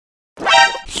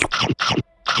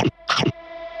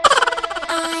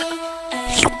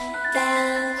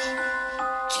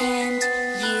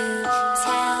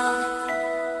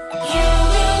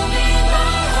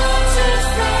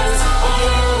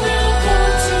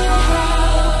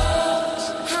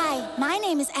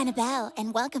Annabelle,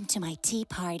 and welcome to my tea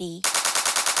party.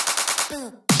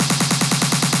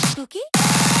 Spooky?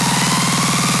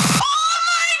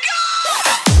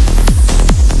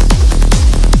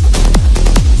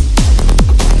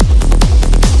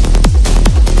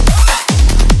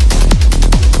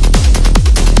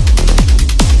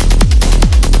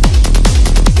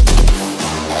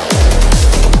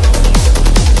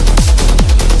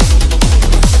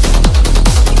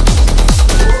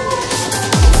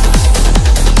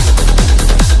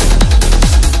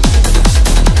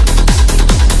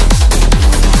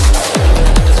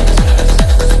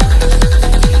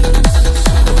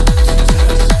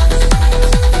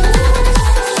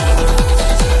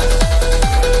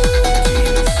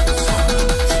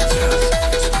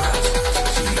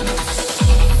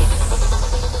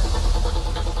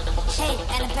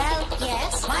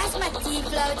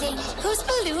 Whose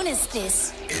balloon is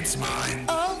this? It's mine.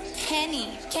 Oh, Penny,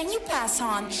 can you pass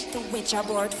on the Ouija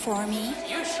board for me?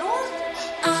 You sure?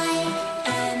 I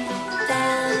am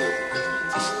Belle.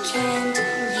 Can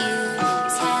you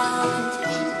tell?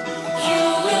 You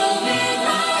will meet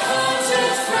my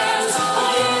haunted friends,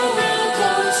 or you will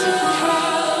go to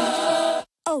hell.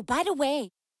 Oh, by the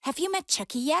way, have you met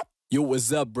Chucky yet? Yo,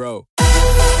 what's up, bro?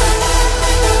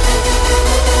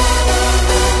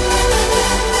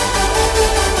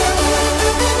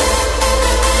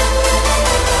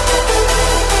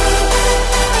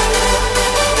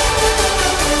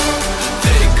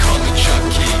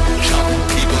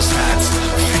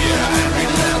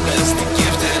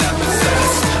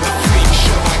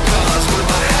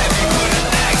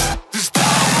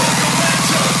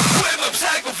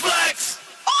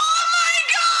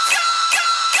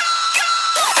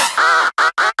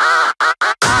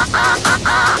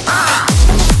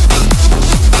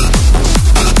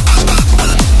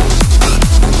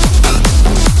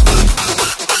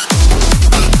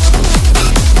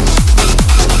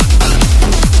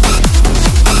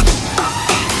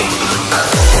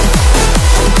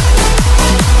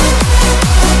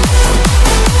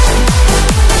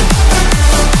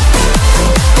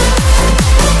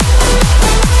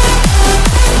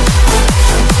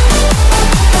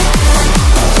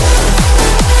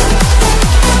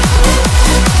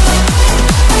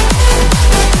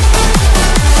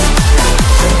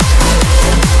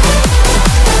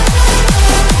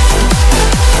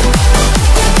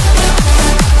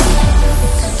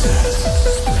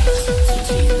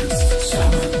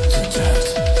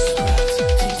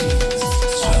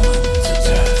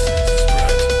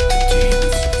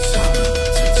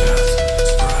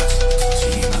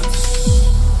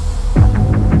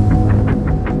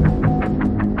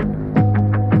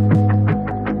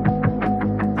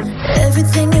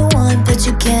 Everything you want that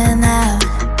you can have.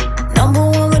 Number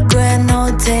one regret,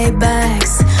 no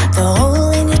taybacks. The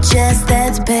hole in your chest,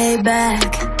 that's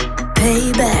payback.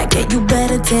 Payback, yeah, you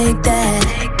better take that.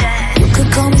 You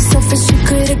could call me selfish and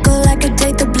critical, I could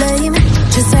take the blame.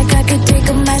 Just like I could take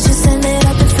a match and send it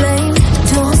up in flames.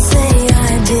 Don't say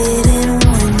I didn't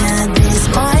warn ya. This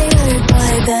might hurt,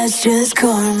 but that's just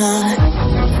karma.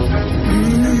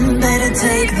 Better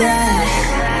take that.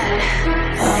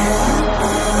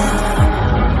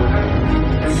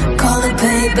 Call it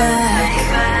payback.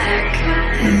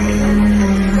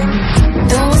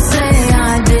 Don't say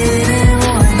I didn't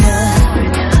warn ya.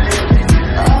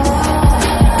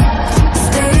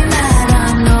 Stay mad, I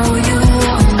know you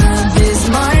wanna. This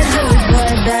might hurt,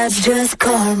 but that's just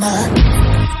karma.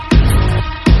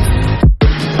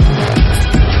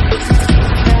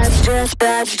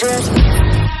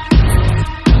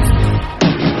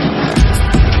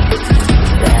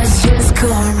 That's just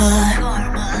karma.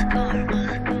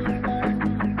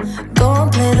 Go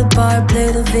and play the part,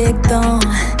 play the victim.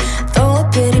 Throw a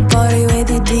pity party with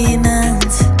your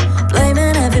demons.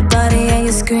 Blaming everybody and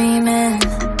you're screaming.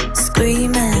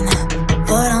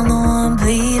 But I'm the one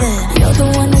bleeding. You're the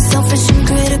one that's selfish and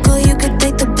critical, you could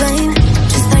take the blame.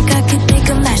 Just like I could take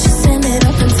a match and send it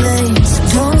up in flames.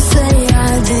 Don't say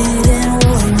I didn't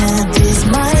warn ya. This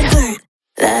might hurt,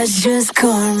 that's just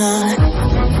karma.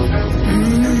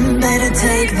 Better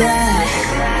take that.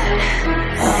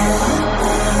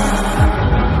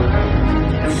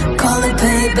 Call it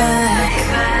payback.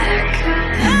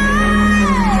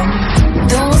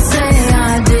 Don't say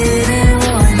I didn't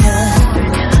warn ya.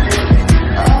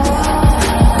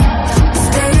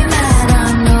 Stay mad, I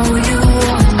know you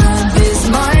wanna. This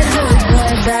might hurt,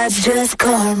 but that's just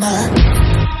karma.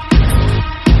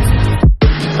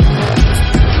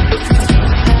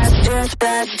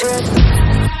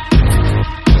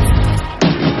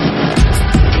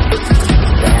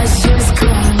 That's just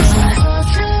karma.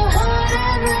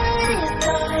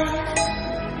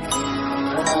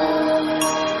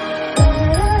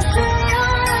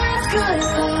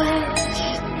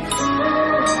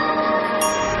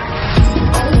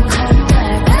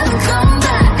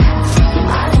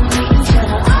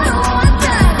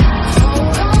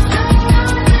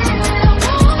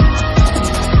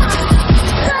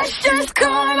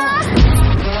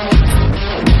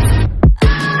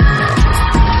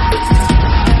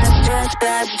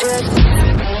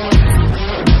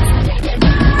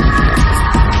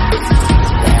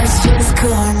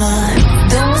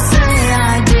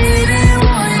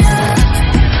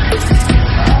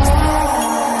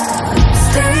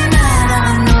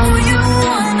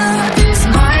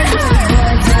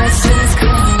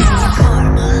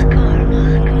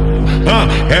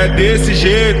 É desse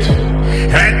jeito,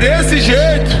 é desse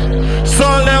jeito.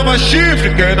 Só leva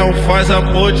chifre quem não faz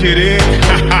amor direito.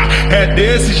 É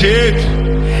desse jeito,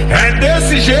 é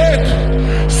desse jeito.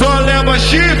 Só leva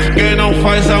chifre quem não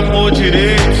faz amor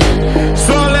direito.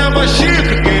 Só leva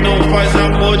chifre quem não faz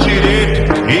amor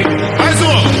direito. E mais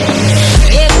um.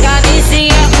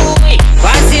 Camisinha ruim,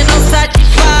 quase não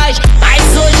satisfaz.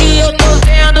 Mas hoje eu tô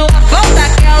vendo a falta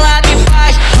que ela me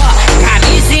faz.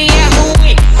 Camisinha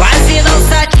ruim, quase não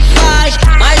satisfaz.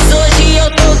 Mas hoje eu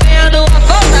tô vendo a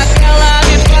falta que ela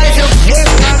me faz.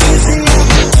 Camisinha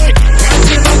ruim,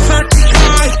 quase não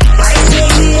satisfaz. Mas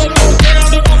hoje eu tô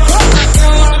vendo a falta que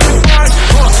ela me faz.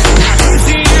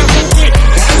 Camisinha ruim,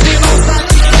 quase não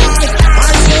satisfaz.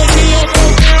 Mas hoje eu tô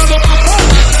vendo a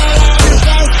falta que ela me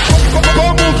faz.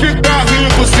 Como ficar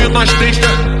rico se nós tem...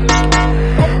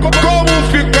 Como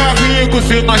ficar rico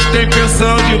se nós tem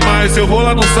pensão demais? Eu vou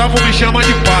lá no salvo, me chama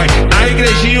de pai. Na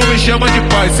igrejinha me chama de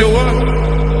pai. Se eu...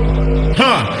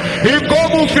 E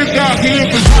como ficar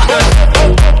rico se nós...